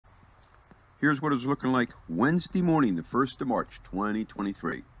Here's what it's looking like Wednesday morning, the 1st of March,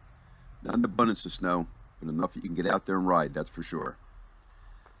 2023. Not an abundance of snow, but enough that you can get out there and ride, that's for sure.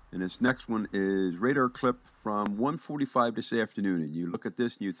 And this next one is radar clip from 1:45 this afternoon. And you look at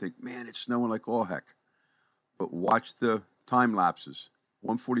this and you think, man, it's snowing like all heck. But watch the time lapses.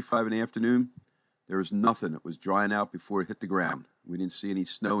 1:45 in the afternoon, there was nothing. It was drying out before it hit the ground. We didn't see any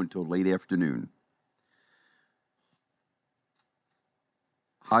snow until late afternoon.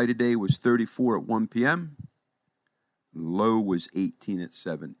 High today was 34 at 1 p.m. Low was 18 at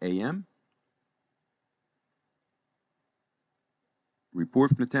 7 a.m. Report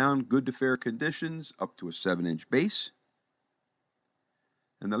from the town, good to fair conditions, up to a 7-inch base.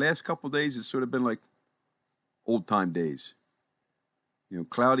 And the last couple of days, it's sort of been like old-time days.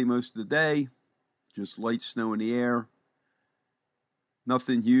 Cloudy most of the day, just light snow in the air.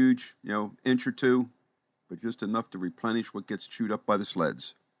 Nothing huge, inch or two, but just enough to replenish what gets chewed up by the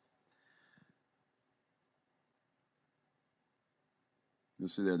sleds. You'll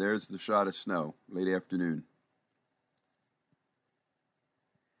see there's the shot of snow, late afternoon.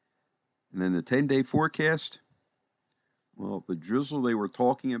 And then the 10-day forecast, well, the drizzle they were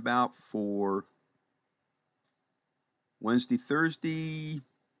talking about for Wednesday, Thursday,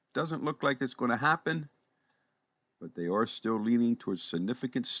 doesn't look like it's going to happen, but they are still leaning towards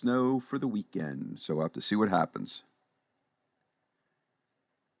significant snow for the weekend, so we'll have to see what happens.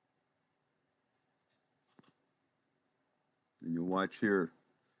 And you'll watch here,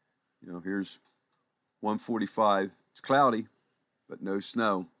 here's 1:45, it's cloudy, but no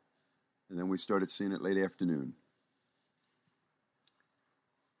snow. And then we started seeing it late afternoon.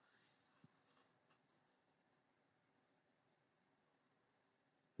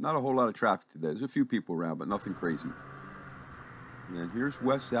 Not a whole lot of traffic today. There's a few people around, but nothing crazy. And then here's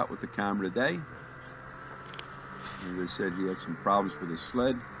Wes out with the camera today. And they said he had some problems with his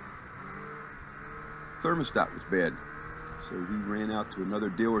sled. Thermostat was bad. So he ran out to another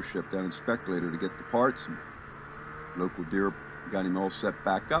dealership down in Speculator to get the parts. And local dealer got him all set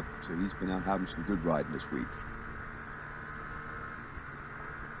back up, so he's been out having some good riding this week.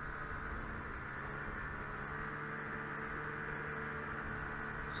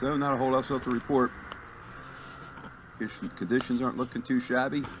 So not a whole lot else to report. Conditions aren't looking too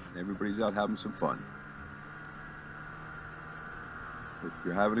shabby. Everybody's out having some fun. Hope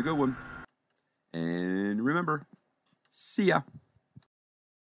you're having a good one. And remember, see ya.